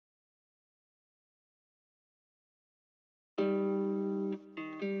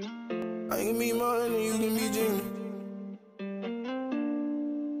can be money, you can be Gina.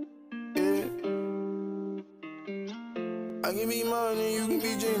 Yeah. I can be money, you can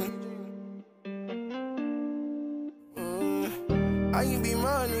be Gina. I can be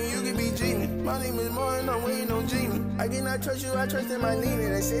money, you can be Gina. My name is Martin, I'm waiting on Gina. I did not trust you, I trusted my Nina.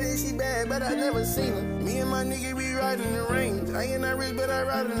 They say that she bad, but I never seen her. Me and my nigga be riding the range. I ain't not rich, but I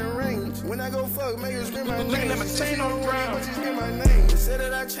ride in the range. When I go fuck, make her scream my name. She say she don't ride, but she scream my name. They say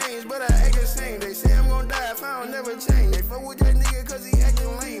that I changed, but I act the same. They say I'm gon' die if I don't never change. They fuck with that nigga cause he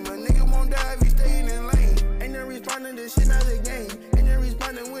acting lame. A nigga won't die if he stay in the lane. Ain't no responding, this shit not a game. Ain't no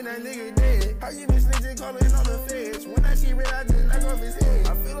responding when that nigga dead. How you been snitching, calling all the feds? When I see red, I just knock off his head.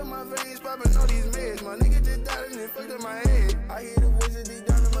 I feel in my veins, popping all these meds. My nigga just died and it fucked up my head. I hear the voices deep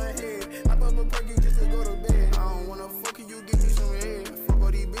down in my head. I pop a perky just to go to bed. I don't wanna fuck you, give me some head. Fuck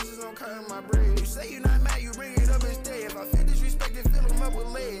all these bitches, I'm cutting my bread. You say you not mad, you bring it up instead. If I feel disrespected, fill them up with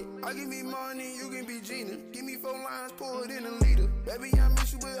lead. I give me money, you can be Gina. Give me 4 lines, pour it in a liter. Baby, I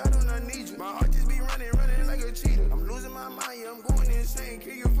miss you, but I do not need you. My heart just be running like a cheetah. I'm losing my mind, yeah, I'm going insane.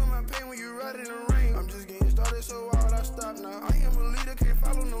 Kill you from my pain when you ride in the rain. I'm just getting started so hard, I stop now. I am a leader, can't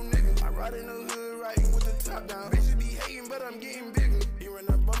follow no nigga. I ride in the hood, riding with the top down. Bitches be hating, but I'm getting bigger. He run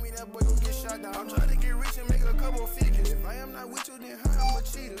up on me, that boy gon' get shot down. I'm trying to get rich and make a couple figures. If I am not with you, then I'm a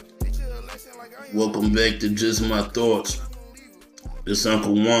cheater. Teach you a lesson like I am. Welcome back to Just My Thoughts. It's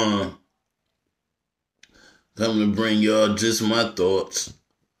Uncle Juan. Coming to bring y'all just my thoughts.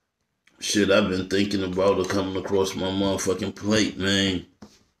 Shit I've been thinking about or coming across my motherfucking plate, man.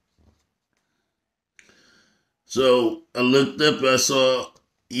 So I looked up, I saw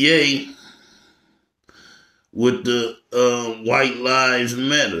Ye with the White Lives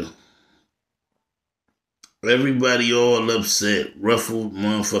Matter. Everybody all upset, ruffled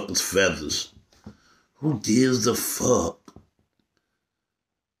motherfuckers' feathers. Who gives a fuck?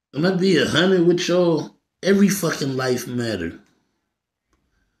 I'm gonna be 100 with y'all. Every fucking life matter.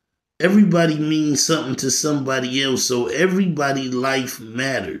 Everybody means something to somebody else, so everybody's life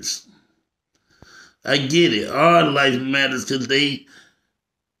matters. I get it. Our life matters because they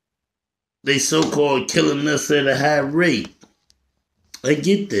so-called killing us at a high rate. I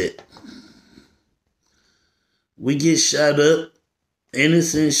get that. We get shot up,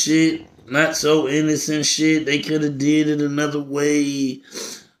 innocent shit, not so innocent shit. They could have did it another way.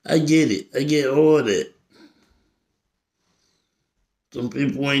 I get it. I get all that. Some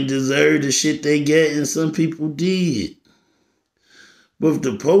people ain't deserve the shit they get, and some people did. But if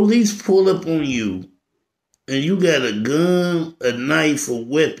the police pull up on you, and you got a gun, a knife, a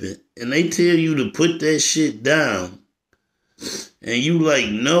weapon, and they tell you to put that shit down, and you like,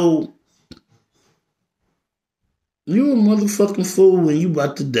 no, you a motherfucking fool and you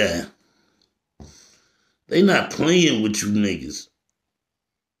about to die. They not playing with you niggas.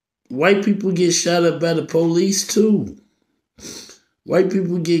 White people get shot up by the police too. White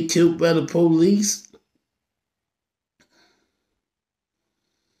people get killed by the police.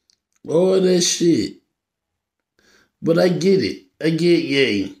 All that shit. But I get it. I get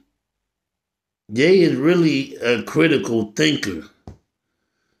Ye. Ye is really a critical thinker.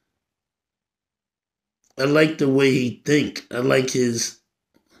 I like the way he think. I like his...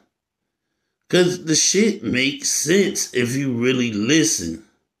 Because the shit makes sense if you really listen.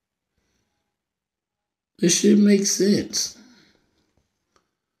 This shit makes sense.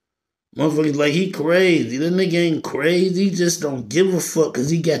 Motherfuckers like he crazy. That nigga ain't crazy. He just don't give a fuck because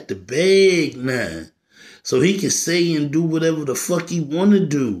he got the bag now. So he can say and do whatever the fuck he want to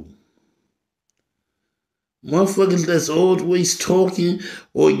do. Motherfuckers that's always talking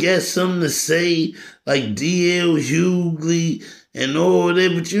or got something to say like D.L. Hughley and all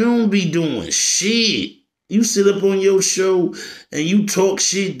that, but you don't be doing shit. You sit up on your show and you talk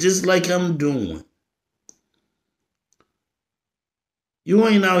shit just like I'm doing. You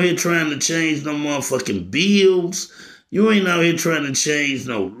ain't out here trying to change no motherfucking bills. You ain't out here trying to change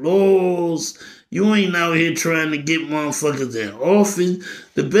no laws. You ain't out here trying to get motherfuckers in office.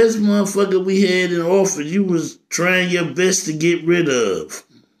 The best motherfucker we had in office, you was trying your best to get rid of.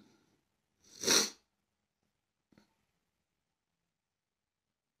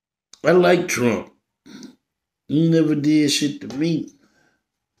 I like Trump. He never did shit to me.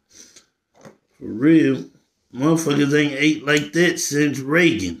 For real. Motherfuckers ain't ate like that since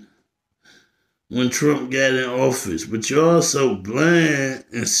Reagan, when Trump got in office. But y'all so blind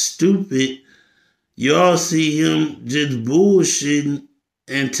and stupid, y'all see him just bullshitting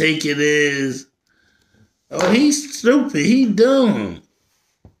and take it as, oh, he's stupid, he dumb.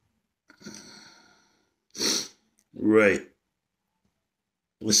 Right.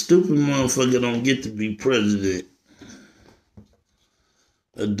 A stupid motherfucker don't get to be president.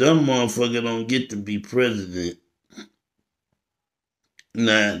 A dumb motherfucker don't get to be president.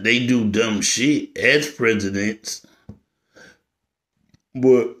 Nah, they do dumb shit as presidents.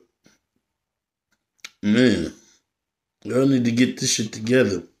 But, man, y'all need to get this shit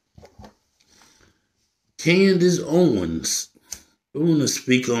together. Candace Owens. I want to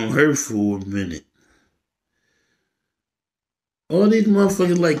speak on her for a minute. All these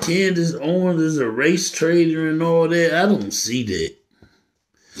motherfuckers like Candace Owens is a race trader and all that. I don't see that.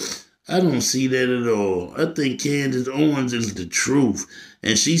 I don't see that at all. I think Candace Owens is the truth.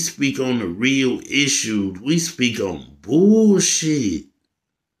 And she speak on the real issues. We speak on bullshit.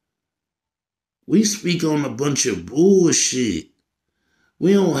 We speak on a bunch of bullshit.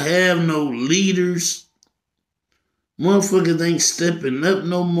 We don't have no leaders. Motherfuckers ain't stepping up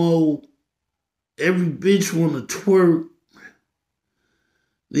no more. Every bitch wanna twerk.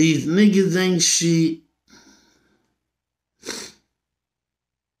 These niggas ain't shit.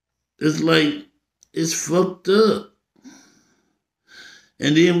 It's like, it's fucked up.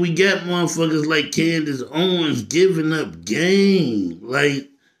 And then we got motherfuckers like Candace Owens giving up game. Like,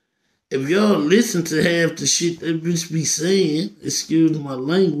 if y'all listen to half the shit that bitch be saying, excuse my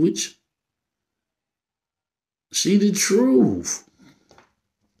language, she the truth.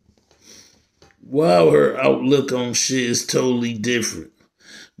 Wow, her outlook on shit is totally different.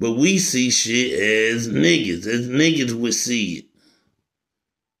 But we see shit as niggas would see it.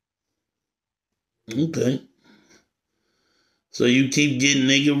 Okay. So you keep getting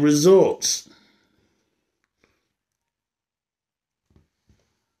nigga results.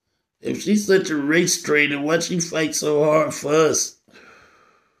 If she's such a race trader, why she fight so hard for us?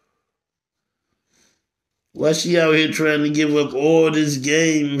 Why she out here trying to give up all this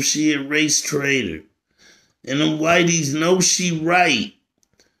game if she a race trader? And them whiteys know she right.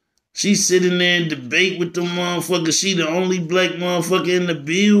 She sitting there and debate with them motherfuckers. She the only black motherfucker in the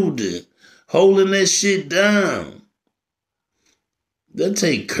building, holding that shit down. That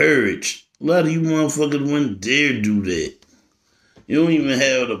take courage. A lot of you motherfuckers wouldn't dare do that. You don't even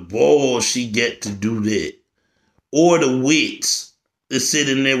have the balls she get to do that. Or the wits to sit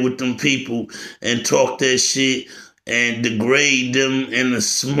in there with them people and talk that shit and degrade them in a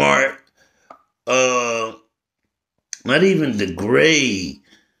smart, not even degrade,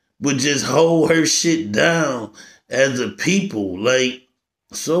 but just hold her shit down as a people. Like,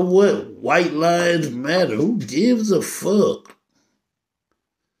 so what? White lives matter. Who gives a fuck?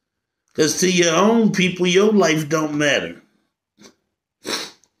 Because to your own people, your life don't matter.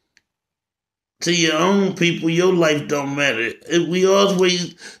 To your own people, your life don't matter. We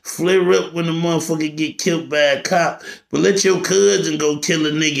always flare up when a motherfucker get killed by a cop, but let your cousin go kill a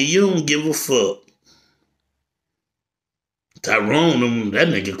nigga. You don't give a fuck. Tyrone, that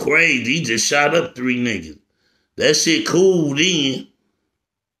nigga crazy. He just shot up 3 niggas. That shit cool then.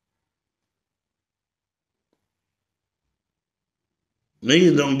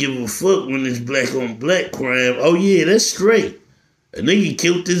 Niggas don't give a fuck when it's black on black crime. Oh yeah, that's straight. A nigga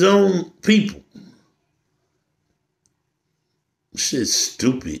killed his own people. Shit's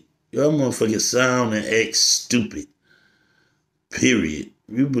stupid. Y'all motherfuckers sound and act stupid. Period.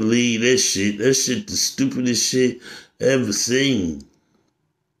 You believe that shit the stupidest shit I ever seen.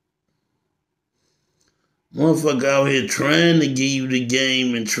 Motherfucker out here trying to give you the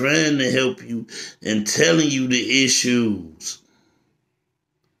game and trying to help you and telling you the issues.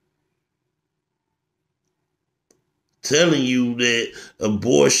 Telling you that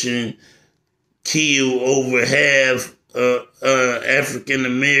abortion kill over half African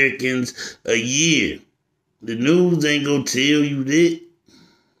Americans a year. The news ain't gonna tell you that.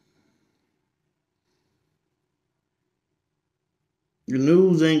 The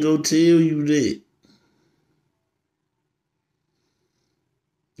news ain't gonna tell you that.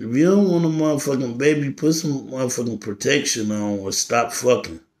 If you don't want a motherfucking baby, put some motherfucking protection on or stop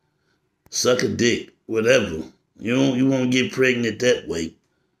fucking. Suck a dick, whatever. You won't get pregnant that way.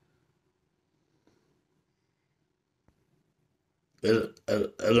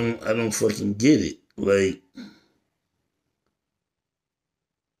 I don't fucking get it. Like,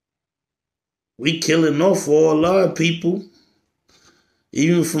 we killing off all our people,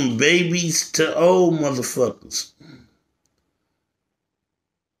 even from babies to old motherfuckers.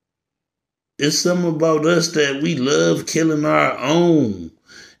 It's something about us that we love killing our own.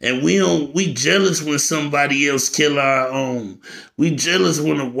 And we jealous when somebody else kill our own. We jealous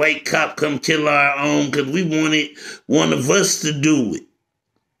when a white cop come kill our own because we wanted one of us to do it.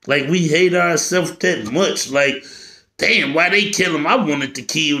 Like, we hate ourselves that much. Like, damn, why they kill him? I wanted to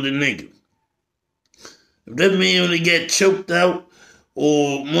kill the nigga. If that man would have got choked out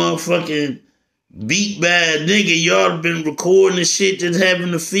or motherfucking beat by a nigga, y'all been recording the shit, just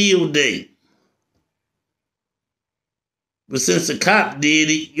having a field day. But since a cop did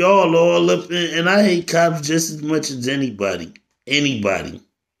it, y'all all up in, and I hate cops just as much as anybody. Anybody.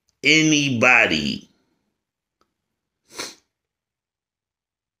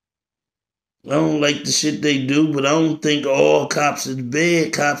 I don't like the shit they do, but I don't think all cops is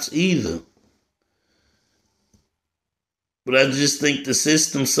bad cops either. But I just think the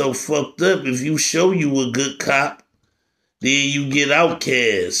system's so fucked up. If you show you a good cop, then you get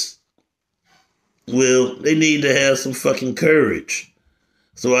outcast. Well, they need to have some fucking courage.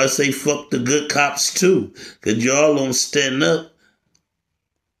 So I say fuck the good cops too. Because y'all don't stand up.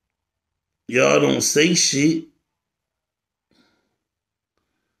 Y'all don't say shit.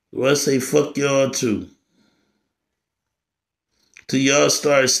 So I say fuck y'all too. Till y'all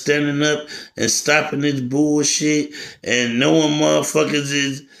start standing up and stopping this bullshit and knowing motherfuckers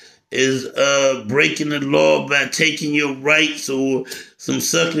is breaking the law by taking your rights or some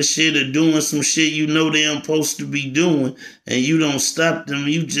sucker shit or doing some shit you know they aren't supposed to be doing and you don't stop them,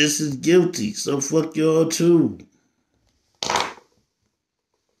 you just as guilty. So fuck y'all too.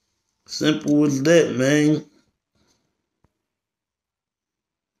 Simple as that, man.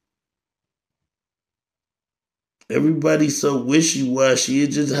 Everybody's so wishy-washy.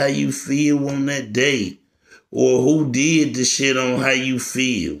 It's just how you feel on that day. Or who did the shit on how you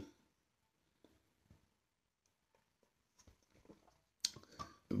feel.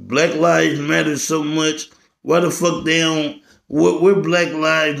 Black Lives Matter so much. Why the fuck they don't... Where Black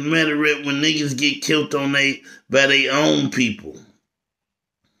Lives Matter at when niggas get killed by their own people?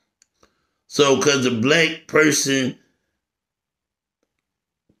 So, because a black person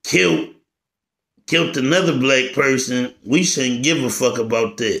killed another black person, we shouldn't give a fuck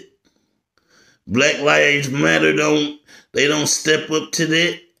about that. Black Lives Matter they don't step up to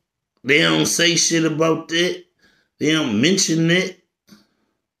that. They don't say shit about that. They don't mention that.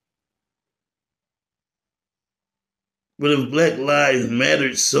 But if Black Lives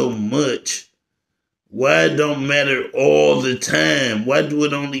mattered so much, why it don't matter all the time? Why do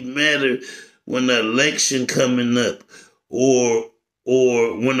it only matter when the election coming up or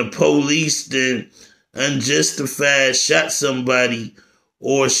when the police then unjustified shot somebody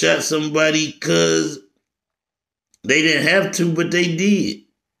or shot somebody because they didn't have to, but they did?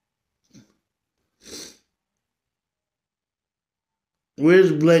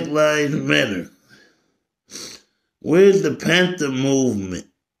 Where's Black Lives Matter? Where's the Panther movement?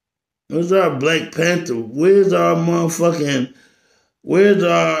 Where's our Black Panther? Where's our motherfucking... Where's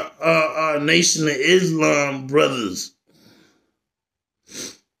our Nation of Islam brothers?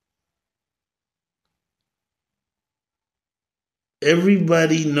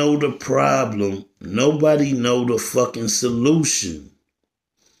 Everybody know the problem. Nobody know the fucking solution.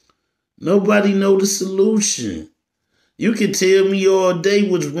 Nobody know the solution. You can tell me all day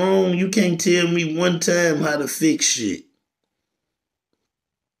what's wrong. You can't tell me one time how to fix shit.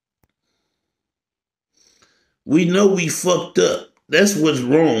 We know we fucked up. That's what's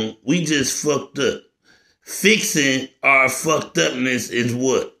wrong. We just fucked up. Fixing our fucked upness is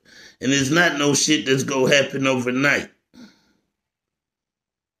what? And it's not no shit that's gonna happen overnight.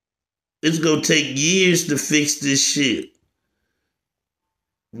 It's gonna take years to fix this shit.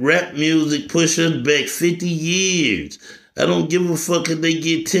 Rap music push us back 50 years. I don't give a fuck if they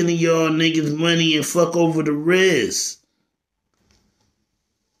get 10 of y'all niggas money and fuck over the rest.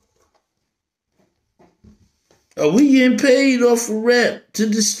 Are we getting paid off of rap to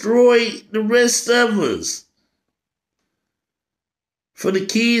destroy the rest of us? For the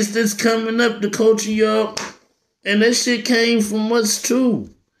kids that's coming up, the culture, y'all, and that shit came from us too.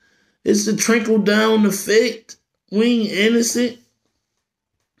 It's the trickle-down effect. We ain't innocent.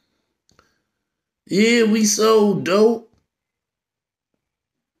 Yeah, we sold dope.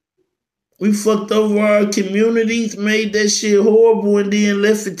 We fucked over our communities, made that shit horrible, and then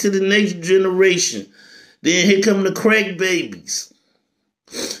left it to the next generation. Then here come the crack babies.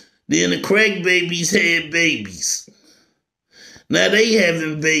 Then the crack babies had babies. Now they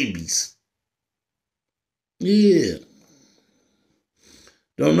having babies. Yeah.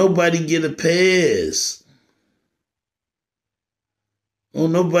 Don't nobody get a pass.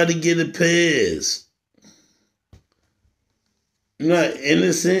 Don't nobody get a pass. You're not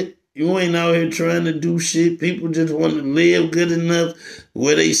innocent. You ain't out here trying to do shit. People just want to live good enough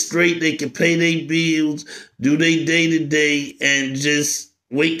where they straight, they can pay their bills, do their day-to-day, and just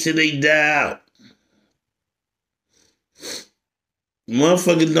wait till they die out.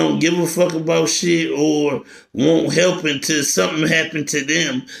 Motherfuckers don't give a fuck about shit or won't help until something happened to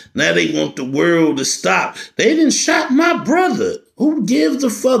them. Now they want the world to stop. They done shot my brother. Who gives a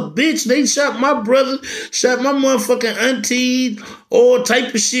fuck, bitch? They shot my brother, shot my motherfucking auntie, all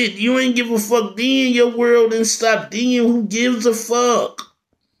type of shit. You ain't give a fuck then. Your world didn't stop then. Who gives a fuck?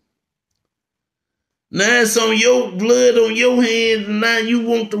 Now it's on your blood, on your hands, and now you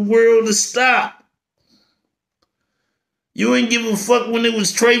want the world to stop. You ain't give a fuck when it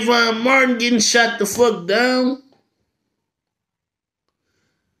was Trayvon Martin getting shot the fuck down.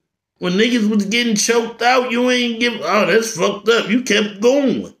 When niggas was getting choked out, you ain't give... Oh, that's fucked up. You kept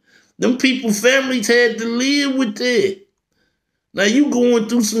going. Them people, families had to live with that. Now you going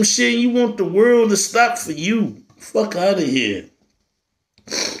through some shit and you want the world to stop for you. Fuck out of here.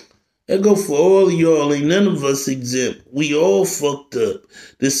 That go for all of y'all. Ain't none of us exempt. We all fucked up.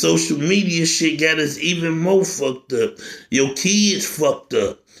 This social media shit got us even more fucked up. Your kids fucked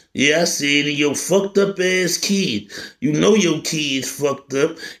up. Yeah, I said it. Your fucked up ass kid. You know your kids fucked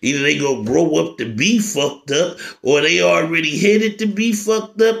up. Either they go grow up to be fucked up, or they already headed to be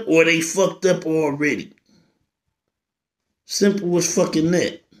fucked up, or they fucked up already. Simple as fucking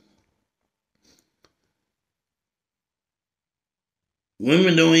that.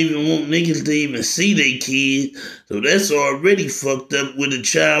 Women don't even want niggas to even see their kids, so that's already fucked up with a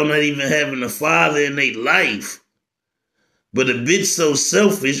child not even having a father in their life. But a bitch so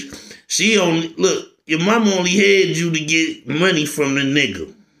selfish, she only, look, your mama only had you to get money from the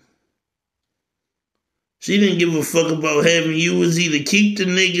nigga. She didn't give a fuck about having you. It was either keep the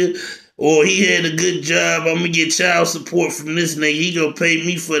nigga or he had a good job. I'm gonna get child support from this nigga. He gonna pay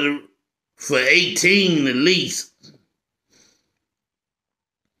me for 18 at least.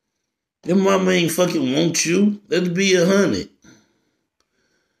 Your mama ain't fucking want you. Let's be 100.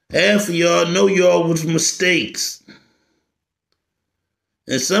 Half of y'all know y'all was mistakes.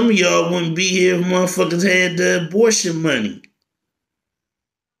 And some of y'all wouldn't be here if motherfuckers had the abortion money.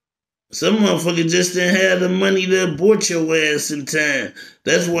 Some motherfuckers just didn't have the money to abort your ass in time.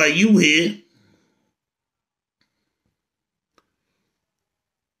 That's why you here.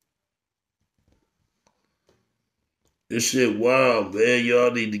 This shit wild, man.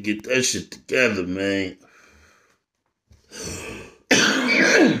 Y'all need to get that shit together, man.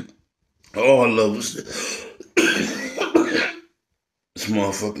 All of us. This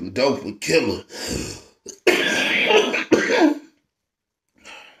motherfucking dope would kill her.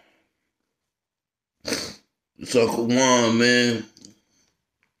 It's Uncle Juan, man.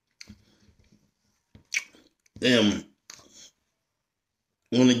 Damn.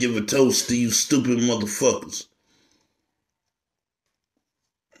 I want to give a toast to you stupid motherfuckers.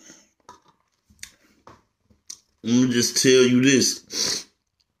 Let me just tell you this.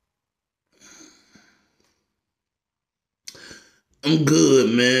 I'm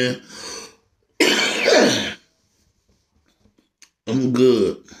good, man. I'm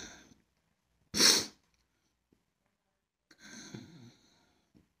good.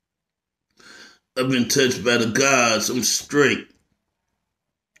 I've been touched by the gods. I'm straight.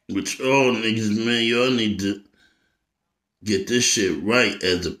 But y'all niggas, man, y'all need to get this shit right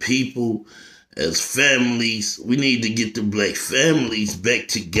as a people, as families. We need to get the black families back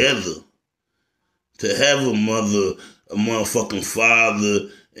together. To have a mother, a motherfucking father,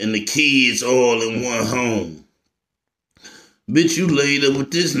 and the kids all in one home. Bitch, you laid up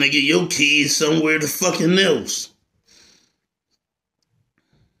with this nigga, your kids somewhere the fucking else.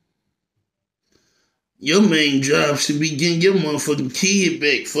 Your main job should be getting your motherfucking kid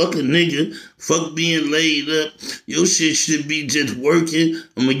back. Fuck a nigga. Fuck being laid up. Your shit should be just working.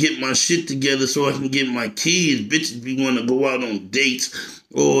 I'm gonna get my shit together so I can get my kids. Bitches be wanna go out on dates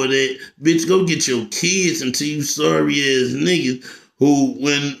or that. Bitch, go get your kids until you sorry ass niggas who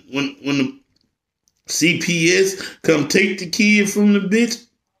when the CPS come take the kid from the bitch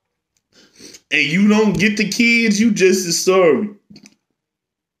and you don't get the kids, you just as sorry.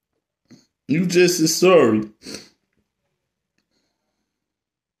 You just as sorry.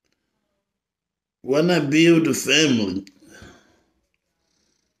 Why not build a family?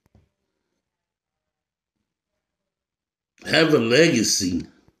 Have a legacy.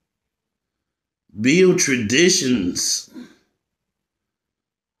 Build traditions.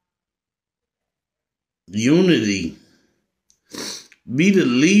 Unity. Be the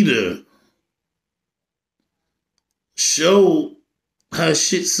leader. Show how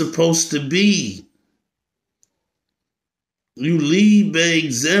shit's supposed to be. You lead by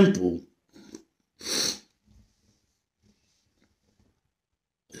example.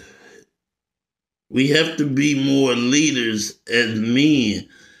 We have to be more leaders as men.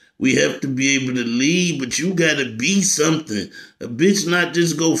 We have to be able to lead, but you gotta be something. A bitch not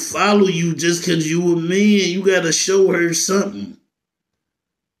just go follow you just cause you a man. You gotta show her something.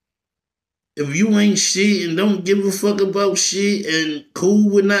 If you ain't shit and don't give a fuck about shit and cool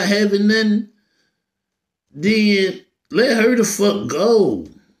with not having nothing, then let her the fuck go.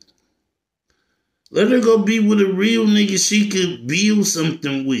 Let her go be with a real nigga she could build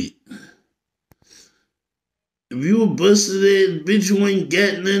something with. If you a busted ass bitch who ain't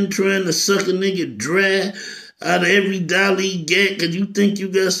got nothing trying to suck a nigga dry out of every dollar he get cause you think you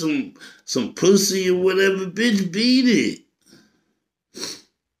got some pussy or whatever, bitch, beat it.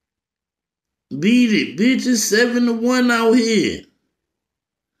 Beat it, bitch. It's 7-1 out here.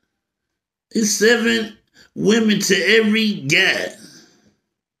 It's 7 women to every guy.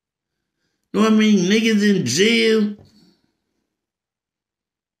 Know what I mean? Niggas in jail.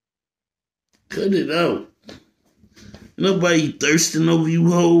 Cut it out. Nobody thirsting over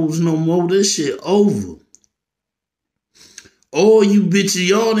you hoes no more. That shit over. All you bitches,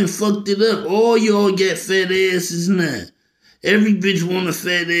 y'all done fucked it up. All y'all got fat asses now. Every bitch want a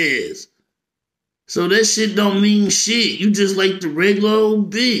fat ass. So that shit don't mean shit. You just like the regular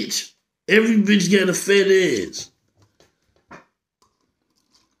old bitch. Every bitch got a fat ass.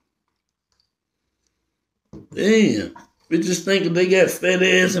 Damn. Bitches thinking they got fat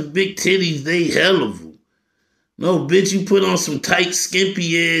ass and big titties, they hell of them. No, bitch, you put on some tight,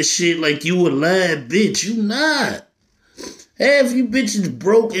 skimpy ass shit like you alive, bitch. You not. Half you bitches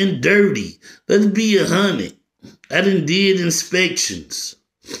broke and dirty. Let's be 100. I done did inspections.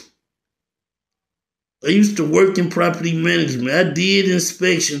 I used to work in property management. I did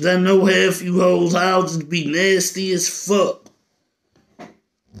inspections. I know half you hoes' houses be nasty as fuck.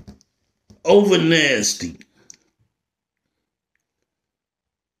 Over nasty.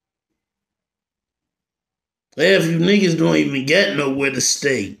 Half you niggas don't even got nowhere to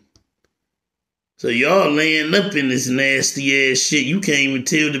stay. So y'all laying up in this nasty ass shit. You can't even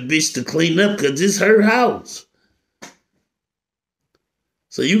tell the bitch to clean up because it's her house.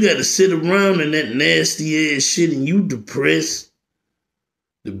 So you got to sit around in that nasty ass shit and you depressed.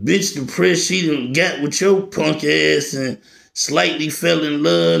 The bitch depressed she done got with your punk ass and slightly fell in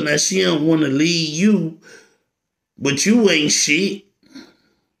love. Now she don't want to leave you, but you ain't shit.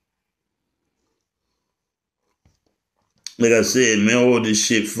 Like I said, man, all this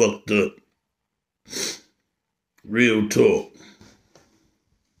shit fucked up. Real talk.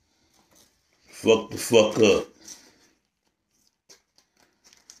 Fuck the fuck up.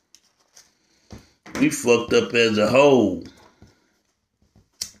 We fucked up as a whole.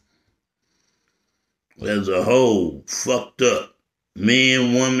 As a whole. Fucked up.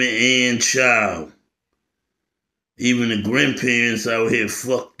 Man, woman, and child. Even the grandparents out here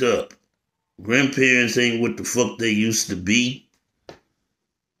fucked up. Grandparents ain't what the fuck they used to be.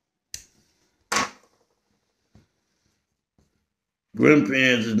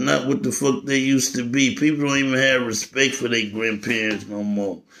 Grandparents is not what the fuck they used to be. People don't even have respect for their grandparents no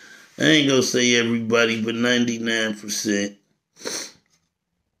more. I ain't gonna say everybody, but 99%.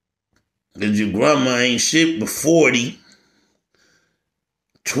 Cause your grandma ain't shit but 40,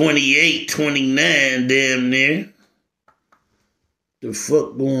 28, 29 damn near. The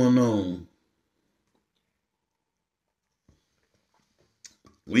fuck going on?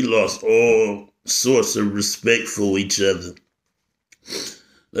 We lost all sorts of respect for each other.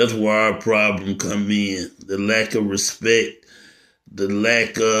 That's where our problem come in. The lack of respect, the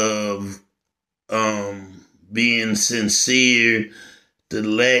lack of being sincere, the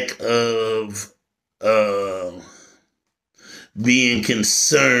lack of being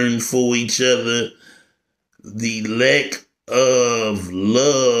concerned for each other, the lack of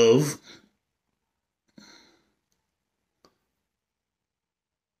love.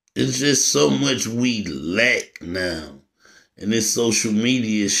 It's just so much we lack now. And this social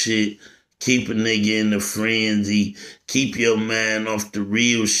media shit keep a nigga in the frenzy, keep your mind off the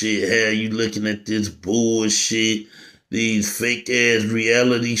real shit. How you looking at this bullshit, these fake ass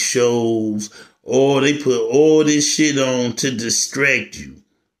reality shows, or they put all this shit on to distract you.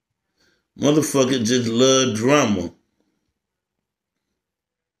 Motherfuckers just love drama.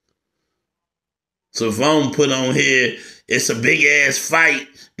 So if I don't put on here, it's a big ass fight,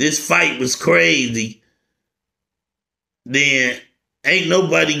 this fight was crazy, then ain't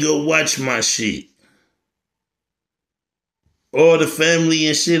nobody go watch my shit. All the family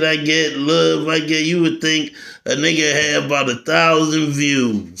and shit I get, love I get, you would think a nigga had about 1,000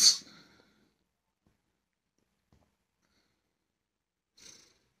 views.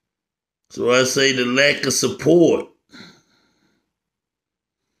 So I say the lack of support.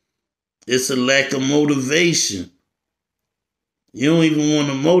 It's a lack of motivation. You don't even want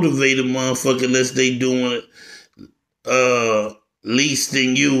to motivate a motherfucker unless they doing it least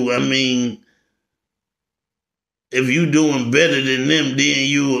than you. I mean, if you doing better than them, then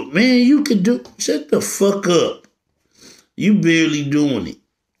you could do. Shut the fuck up. You barely doing it.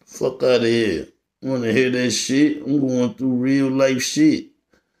 Fuck out of here. Want to hear that shit? I'm going through real life shit.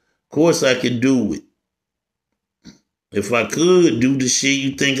 Of course I could do it. If I could do the shit,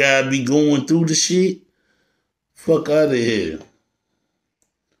 you think I'd be going through the shit? Fuck out of here.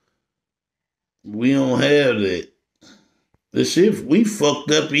 We don't have that. The shit, we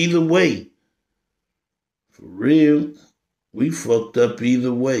fucked up either way. For real, we fucked up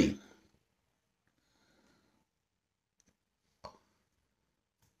either way.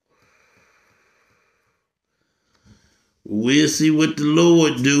 We'll see what the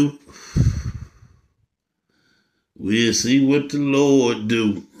Lord do. We'll see what the Lord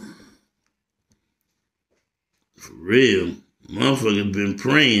do. For real, motherfuckers been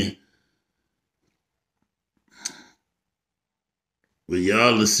praying. But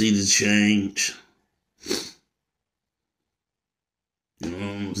y'all will see the change. You know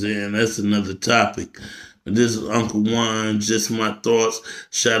what I'm saying? That's another topic. But this is Uncle Juan, just my thoughts.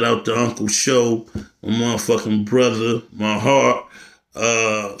 Shout out to Uncle Show, my motherfucking brother, my heart.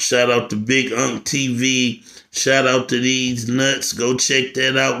 Shout out to Big Unc TV. Shout out to these nuts. Go check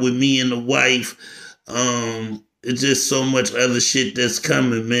that out with me and the wife. It's just so much other shit that's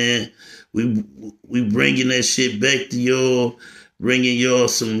coming, man. We bringing that shit back to y'all. Bringing y'all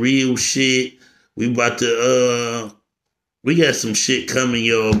some real shit. We about to, we got some shit coming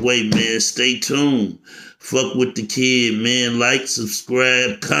your way, man. Stay tuned. Fuck with the kid, man. Like,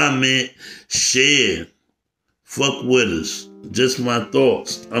 subscribe, comment, share. Fuck with us. Just my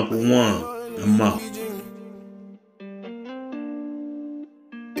thoughts. Uncle Juan. I'm out.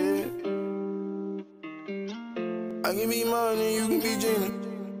 I can be mine and you can be Gina.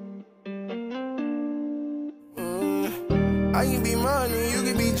 I can be mine and you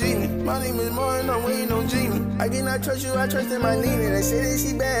can be Gina. My name is Martin, I'm waiting on Gina. I cannot trust you, I trust in my Nina. They say that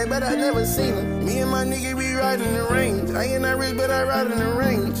she bad, but I never seen her. Me and my nigga be riding the range. I ain't not rich, but I ride in the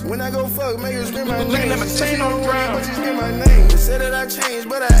range. When I go fuck, make her scream my name. She say she don't ride, but she scream my name. They say that I changed,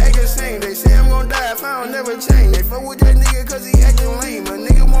 but I act the same. They say I'm gon' die if I don't never change. They fuck with that nigga cause he acting lame. A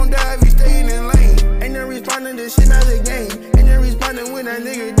nigga won't die if he stay in the lane. Ain't no responding, this shit not a game. Ain't no responding when that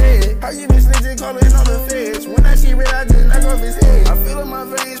nigga dead. How you been snitching, calling all the feds? When I see red, I just knock off his head. I feel in my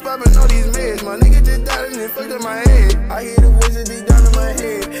veins, popping all these meds. My nigga just died and it fucked up my head. I hear the voices deep down in my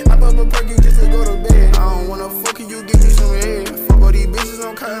head. I pop a perky just to go to bed. I don't wanna fuck you, give me some head. Fuck all these bitches,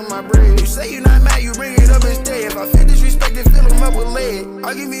 I'm cutting my bread. You say you not mad, you bring it up instead. If I feel disrespected, fill them up with lead.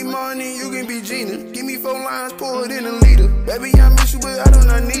 I give me money, you can be Gina. Give me 4 lines, pour it in a liter. Baby, I miss you, but I do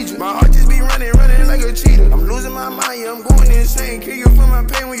not need you. My heart just be running like a cheetah. I'm losing my mind, yeah, I'm going insane. Kill you from my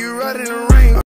pain when you ride in the rain.